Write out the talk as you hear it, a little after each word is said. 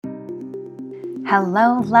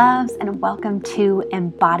Hello, loves, and welcome to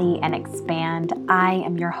Embody and Expand. I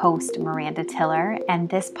am your host, Miranda Tiller, and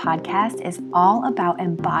this podcast is all about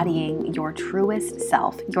embodying your truest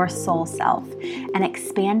self, your soul self, and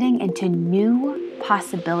expanding into new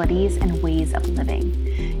possibilities and ways of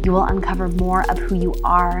living. You will uncover more of who you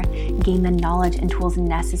are, gain the knowledge and tools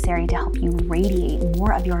necessary to help you radiate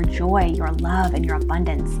more of your joy, your love, and your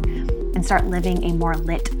abundance, and start living a more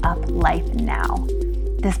lit up life now.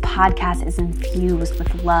 This podcast is infused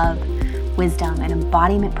with love, wisdom, and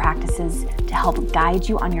embodiment practices to help guide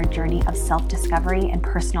you on your journey of self-discovery and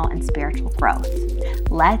personal and spiritual growth.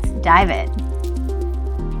 Let's dive in.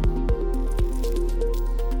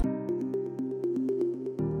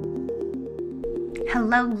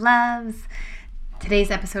 Hello, loves.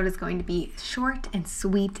 Today's episode is going to be short and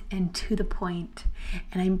sweet and to the point.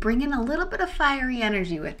 And I'm bringing a little bit of fiery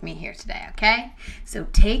energy with me here today, okay? So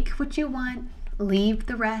take what you want. Leave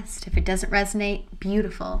the rest. If it doesn't resonate,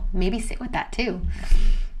 beautiful. Maybe sit with that too.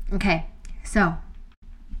 Okay, so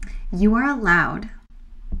you are allowed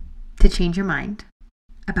to change your mind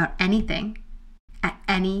about anything at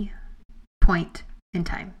any point in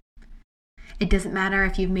time. It doesn't matter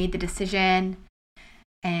if you've made the decision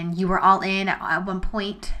and you were all in at one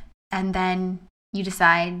point and then you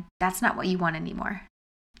decide that's not what you want anymore.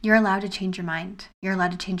 You're allowed to change your mind. You're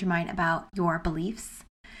allowed to change your mind about your beliefs.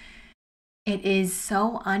 It is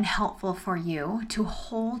so unhelpful for you to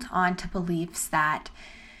hold on to beliefs that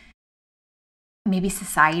maybe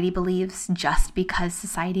society believes just because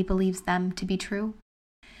society believes them to be true.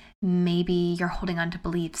 Maybe you're holding on to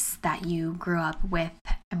beliefs that you grew up with.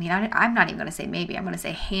 I'm not even going to say maybe, I'm going to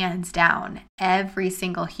say hands down. Every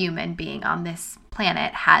single human being on this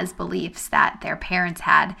planet has beliefs that their parents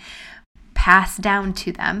had passed down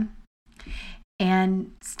to them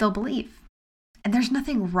and still believe. And there's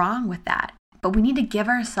nothing wrong with that, but we need to give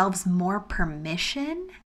ourselves more permission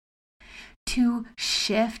to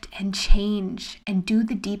shift and change and do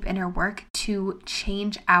the deep inner work to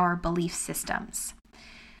change our belief systems.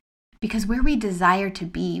 Because where we desire to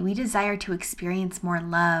be, we desire to experience more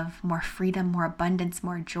love, more freedom, more abundance,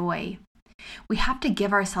 more joy. We have to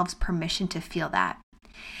give ourselves permission to feel that.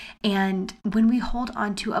 And when we hold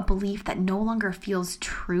on to a belief that no longer feels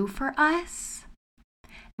true for us,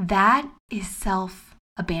 that is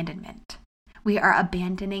self-abandonment. We are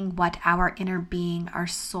abandoning what our inner being, our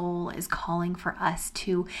soul, is calling for us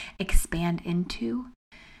to expand into.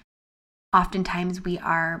 Oftentimes we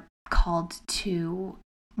are called to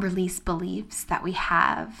release beliefs that we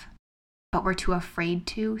have, but we're too afraid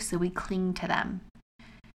to, so we cling to them.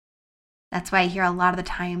 That's why I hear a lot of the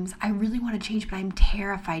times, I really want to change, but I'm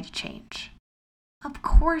terrified to change. Of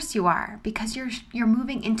course you are, because you're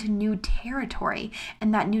moving into new territory,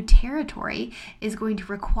 and that new territory is going to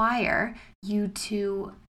require you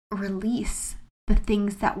to release the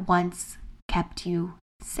things that once kept you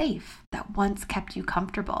safe, that once kept you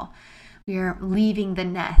comfortable. We are leaving the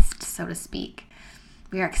nest, so to speak.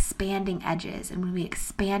 We are expanding edges, and when we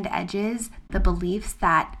expand edges, the beliefs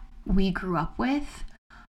that we grew up with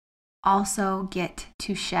also get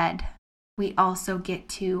to shed. We also get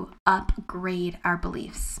to upgrade our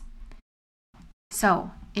beliefs.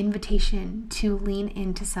 So, invitation to lean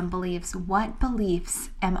into some beliefs. What beliefs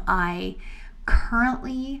am I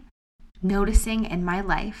currently noticing in my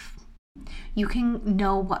life? You can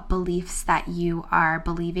know what beliefs that you are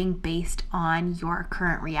believing based on your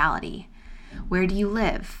current reality. Where do you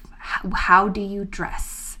live? How do you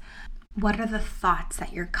dress? What are the thoughts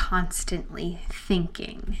that you're constantly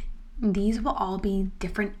thinking? These will all be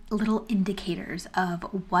different little indicators of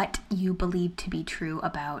what you believe to be true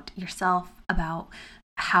about yourself, about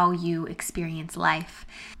how you experience life.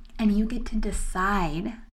 And you get to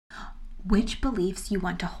decide which beliefs you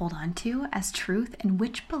want to hold on to as truth and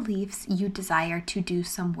which beliefs you desire to do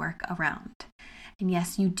some work around. And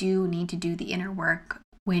yes, you do need to do the inner work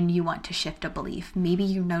when you want to shift a belief. Maybe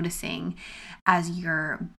you're noticing as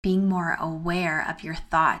you're being more aware of your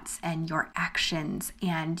thoughts and your actions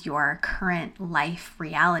and your current life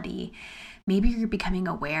reality, maybe you're becoming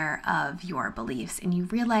aware of your beliefs and you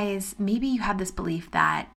realize maybe you have this belief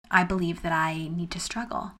that I believe that I need to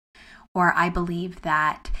struggle, or I believe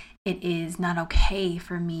that it is not okay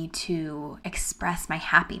for me to express my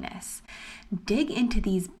happiness. Dig into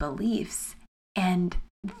these beliefs and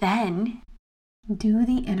then do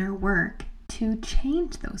the inner work to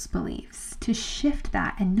change those beliefs, to shift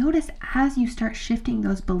that. And notice as you start shifting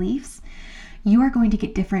those beliefs, you are going to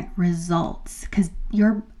get different results because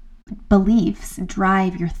your beliefs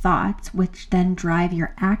drive your thoughts, which then drive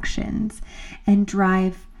your actions and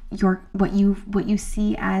drive your what you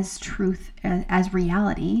see as truth, as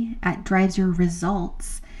reality. It drives your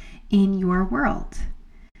results in your world.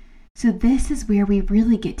 So this is where we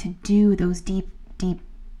really get to do those deep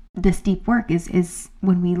work is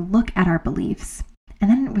when we look at our beliefs. And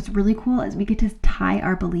then what's really cool is we get to tie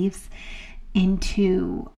our beliefs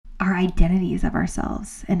into our identities of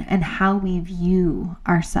ourselves and how we view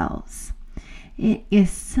ourselves. It is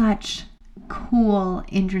such cool,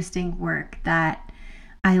 interesting work that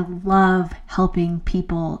I love helping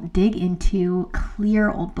people dig into, clear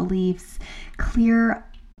old beliefs, clear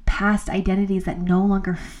past identities that no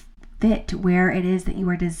longer fit where it is that you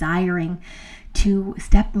are desiring to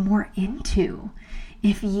step more into.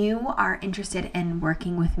 If you are interested in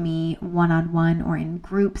working with me one-on-one or in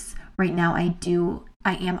groups, right now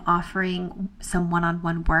I am offering some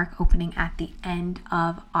one-on-one work opening at the end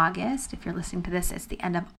of August. If you're listening to this, it's the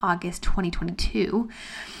end of August 2022.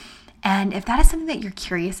 And if that is something that you're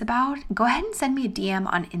curious about, go ahead and send me a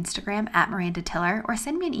DM on Instagram at Miranda Tiller, or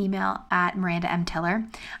send me an email at Miranda M. Tiller.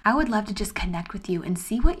 I would love to just connect with you and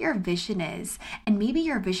see what your vision is. And maybe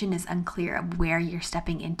your vision is unclear of where you're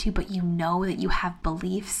stepping into, but you know that you have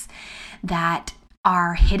beliefs that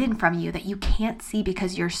are hidden from you that you can't see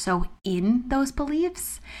because you're so in those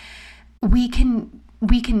beliefs. We can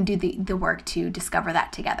do the work to discover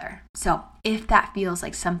that together. So if that feels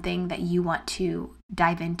like something that you want to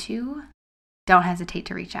dive into, don't hesitate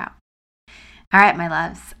to reach out. All right, my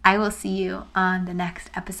loves, I will see you on the next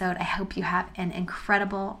episode. I hope you have an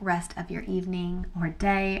incredible rest of your evening or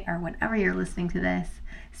day or whenever you're listening to this.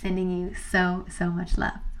 Sending you so much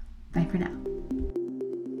love. Bye for now.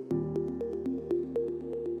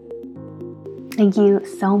 Thank you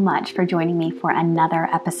so much for joining me for another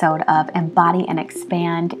episode of Embody and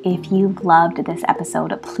Expand. If you loved this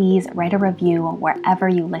episode, please write a review wherever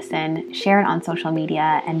you listen, share it on social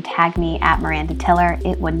media, and tag me at Miranda Tiller.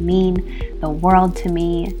 It would mean the world to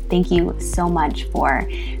me. Thank you so much for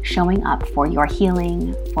showing up for your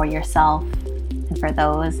healing, for yourself, and for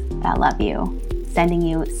those that love you. Sending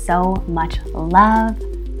you so much love.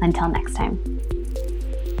 Until next time.